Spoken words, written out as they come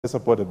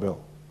support the bill.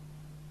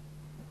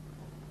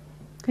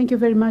 Thank you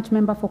very much,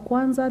 Member for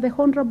Kwanza. The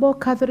Honorable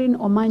Catherine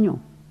Omanyo.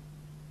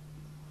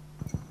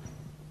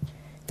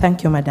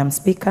 Thank you, Madam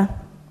Speaker.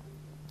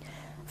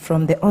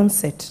 From the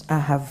onset, I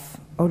have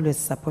always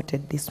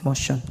supported this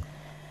motion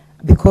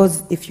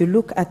because if you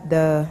look at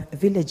the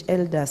village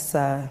elders'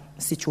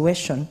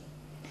 situation,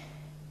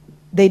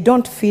 they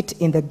don't fit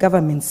in the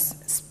government's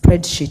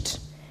spreadsheet,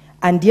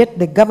 and yet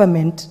the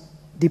government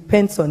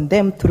depends on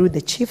them through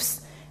the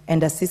chiefs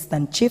and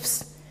assistant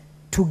chiefs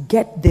to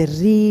get the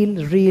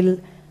real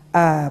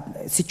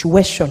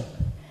situation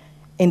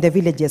in the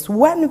villages.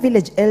 One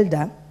village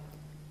elder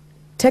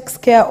takes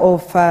care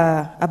of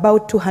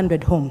about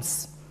 200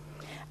 homes,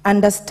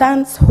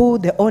 understands who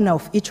the owner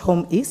of each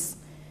home is,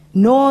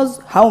 knows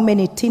how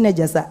many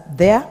teenagers are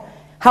there,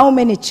 how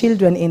many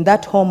children in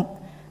that home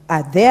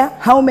are there,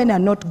 how many are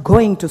not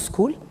going to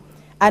school,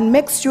 and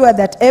makes sure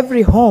that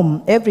every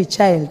home, every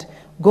child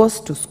goes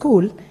to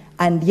school,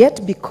 and yet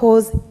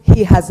because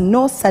he has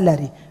no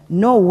salary,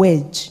 no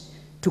wage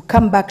to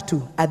come back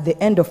to at the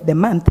end of the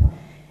month,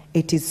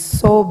 it is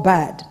so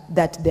bad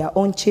that their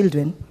own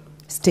children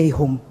stay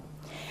home.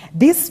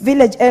 These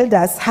village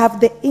elders have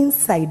the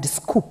inside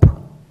scoop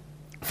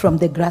from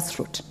the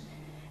grassroots.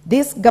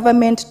 This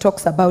government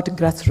talks about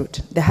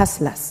grassroots, the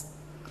hustlers.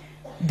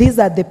 These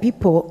are the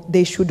people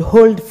they should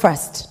hold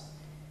first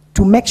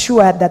to make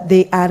sure that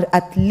they are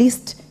at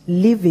least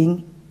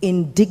living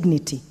in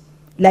dignity,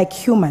 like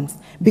humans,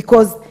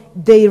 because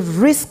they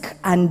risk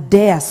and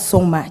dare so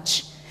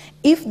much.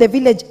 If the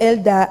village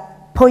elder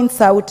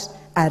points out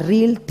a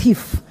real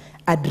thief,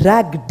 a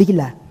drug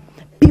dealer,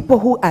 people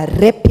who are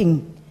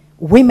raping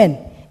women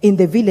in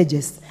the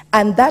villages,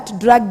 and that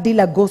drug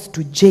dealer goes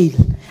to jail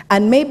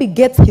and maybe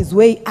gets his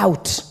way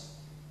out,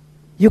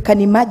 you can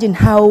imagine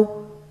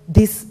how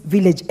these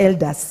village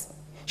elders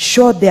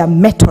show their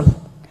mettle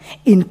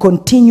in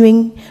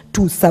continuing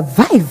to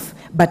survive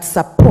but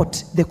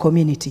support the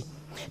community,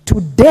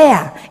 to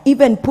dare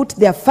even put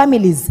their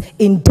families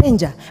in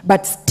danger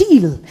but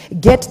still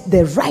get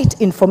the right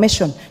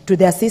information to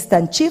the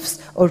assistant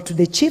chiefs or to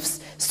the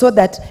chiefs so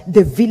that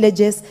the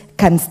villages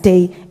can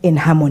stay in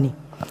harmony.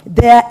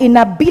 Their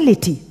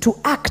inability to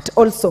act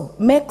also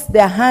makes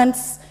their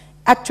hands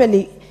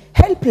actually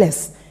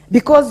helpless,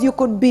 because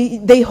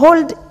they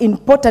hold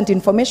important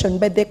information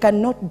but they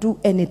cannot do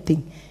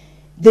anything.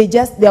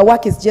 Their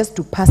work is just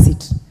to pass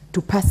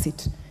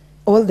it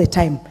all the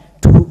time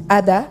to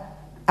other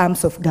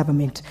arms of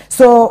government.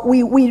 So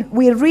we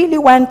really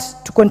want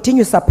to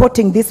continue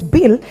supporting this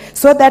bill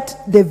so that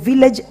the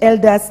village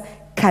elders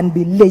can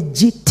be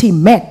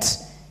legitimate.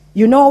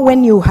 You know,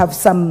 when you have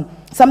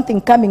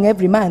something coming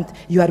every month,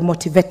 you are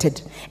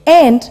motivated.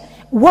 And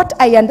what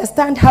I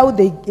understand how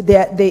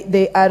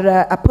they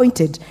are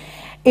appointed,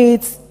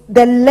 it's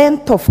the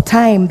length of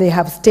time they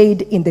have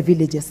stayed in the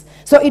villages.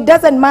 So it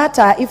doesn't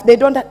matter if they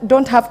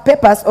don't have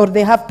papers or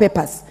they have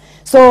papers.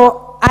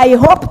 So I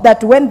hope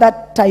that when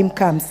that time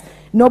comes,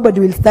 nobody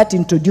will start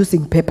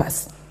introducing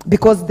papers,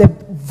 because the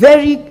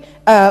very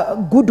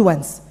good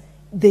ones,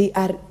 they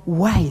are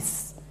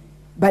wise,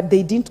 but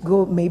they didn't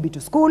go maybe to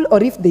school,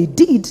 or if they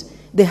did,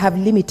 they have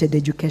limited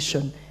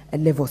education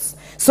levels.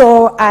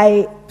 So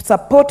I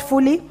support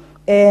fully,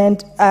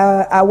 and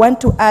I want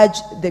to urge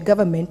the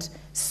government,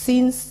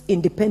 since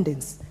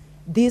independence,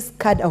 this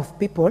kind of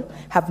people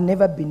have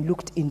never been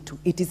looked into.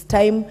 It is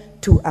time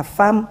to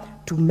affirm,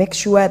 to make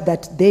sure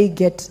that they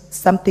get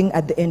something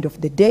at the end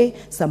of the day,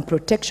 some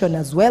protection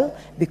as well,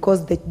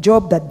 because the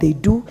job that they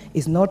do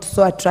is not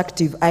so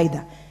attractive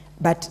either.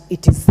 But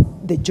it is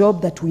the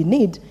job that we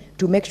need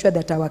to make sure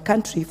that our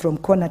country from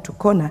corner to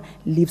corner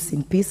lives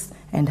in peace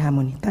and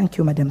harmony. Thank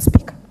you, Madam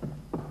Speaker.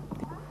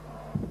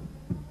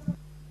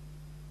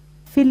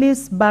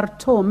 Phyllis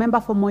Barto,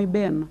 member for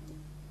Moiben.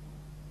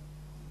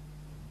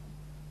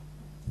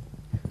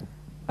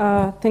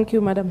 Thank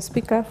you, Madam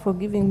Speaker, for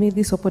giving me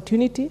this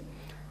opportunity.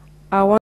 I want